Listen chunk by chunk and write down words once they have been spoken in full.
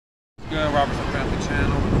Robertson Family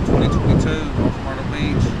Channel 2022 off Myrtle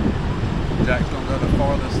Beach. Jack's gonna go the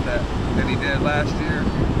farthest that he did last year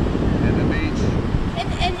in the beach.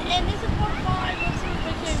 And this is part 5 of summer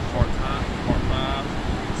vacation. Part 5,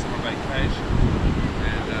 summer vacation,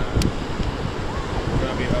 and we're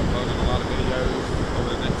gonna be uploading a lot of videos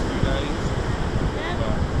over the next few days.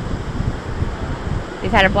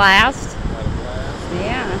 We've had a blast. Had a blast.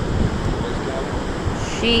 Yeah. Where's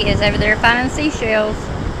Callie? She is over there finding seashells.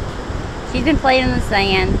 She's been playing in the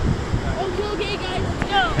sand. Okay, guys, let's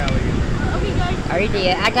go. Callie. Okay, guys. Already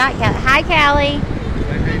did. I got Callie. Hi, Callie.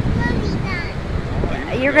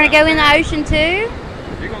 Oh, You're going to go in the ocean too?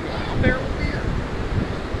 You're gonna go out there with me?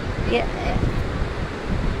 Yeah.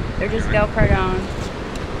 They're just GoPro'd on.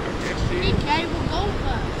 Hey, Callie, we'll go with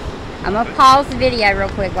us. I'm going to pause the video real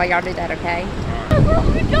quick while y'all do that, okay? Where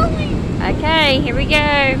are we going? Okay, here we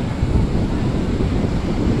go.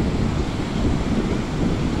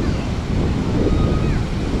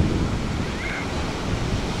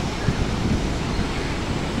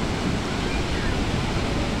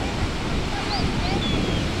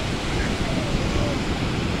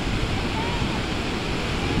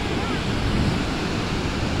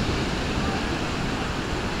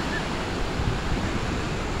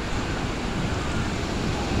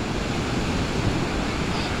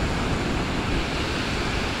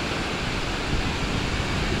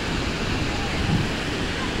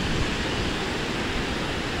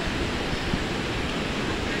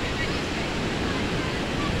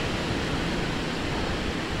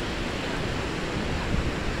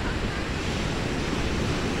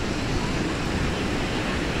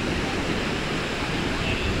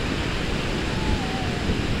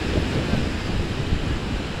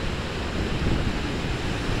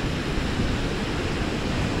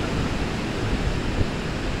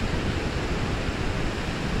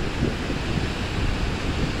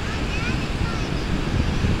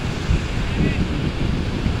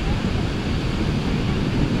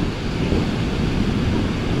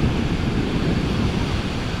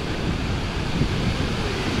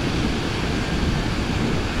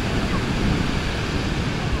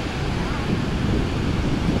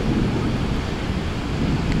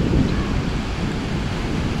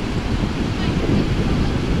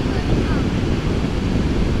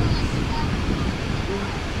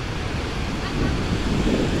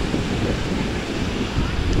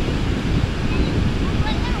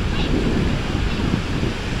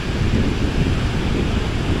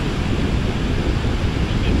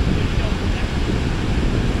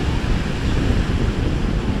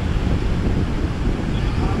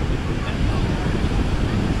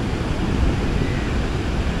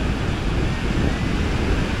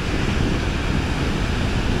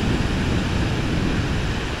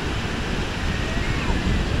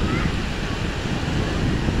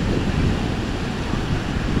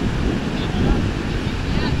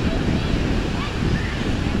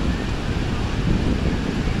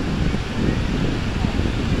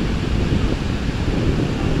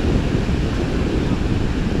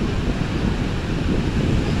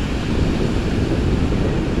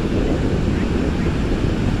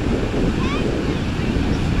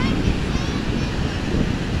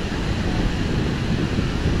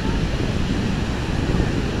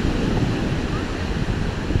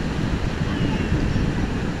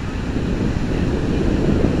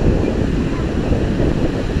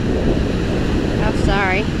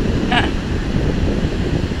 Sorry.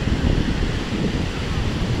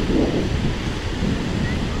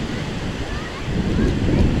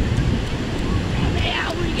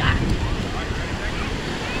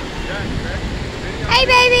 Hey,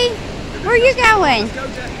 baby. Where are you going?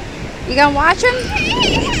 You gonna watch them?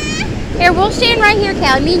 Here, we'll stand right here,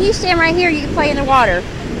 Callie. Me and you stand right here. You can play in the water.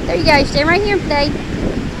 There you go. Stand right here today.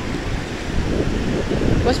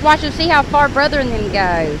 Let's watch them see how far brother and them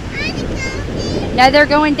go. No, they're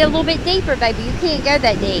going a little bit deeper, baby. You can't go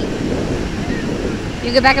that deep.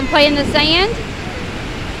 You go back and play in the sand?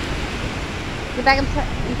 Go back and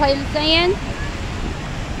play in the sand?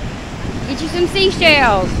 Get you some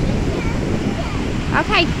seashells.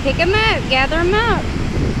 Okay, pick them up. Gather them up.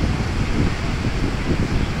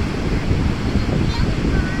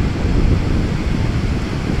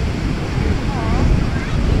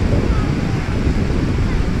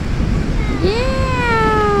 Yeah.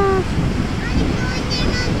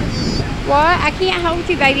 What? I can't hold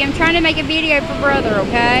you, baby. I'm trying to make a video for brother,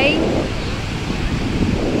 okay?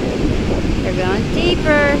 They're going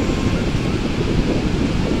deeper.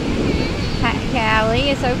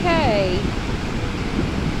 Callie, it's okay.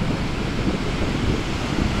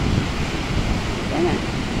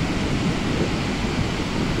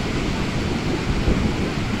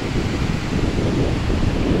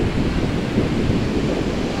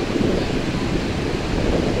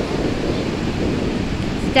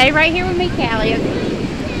 Stay right here with me, Callie.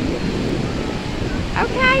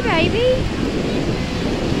 Okay, baby.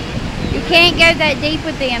 You can't go that deep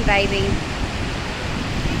with them, baby.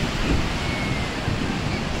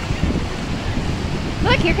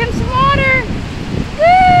 Look, here comes some water.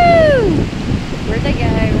 Woo! Where'd they go?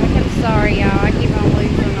 I'm sorry, y'all. I keep on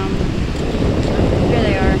losing them. Here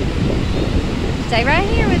they are. Stay right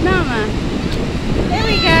here with Mama. There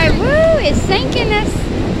we go. Woo! It's sinking us.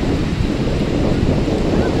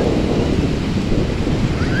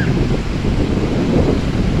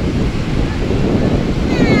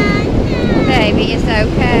 Baby, it's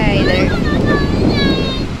okay.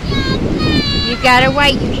 You gotta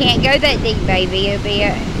wait. You can't go that deep, baby.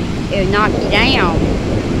 It'll knock you down.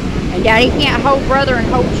 And Daddy can't hold brother and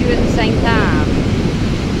hold you at the same time.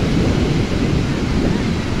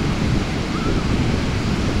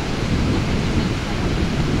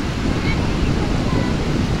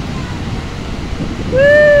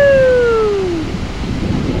 Woo!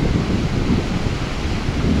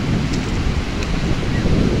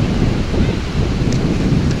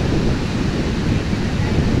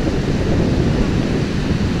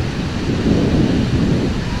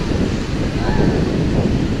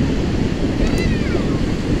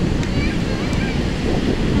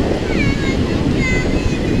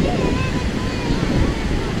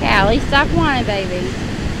 Callie, stop whining, baby.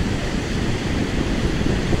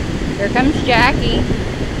 Here comes Jackie.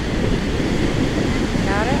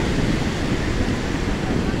 Got it?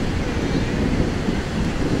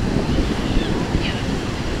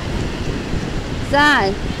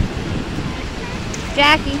 Son.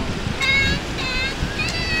 Jackie.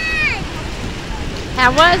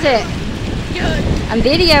 How was it? Good. I'm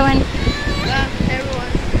videoing.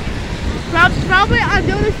 Everyone. Probably I'm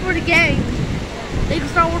doing this for the game. They can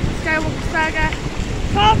start working Skywalker Saga.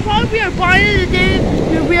 Probably we are buying the day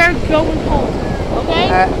and we are going home.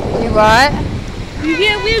 Okay? You what?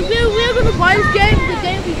 We're gonna buy this game the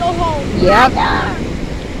day we go home. Yep.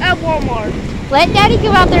 At Walmart. Let Daddy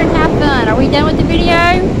go out there and have fun. Are we done with the video?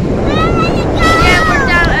 Yeah, we're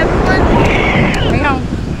done, everyone. Hang on.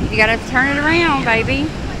 You gotta turn it around, baby.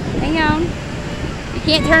 Hang on. You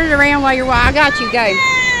can't turn it around while you're walking. I got you. Go.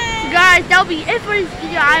 Guys, that'll be it for this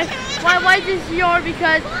video. Why this yard?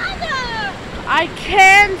 Because I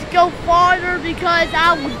can't go farther because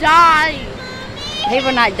I will die. He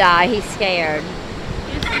will not die. He's scared.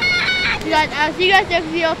 I'll see you guys next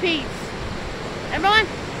video. Peace. Everyone,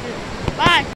 bye.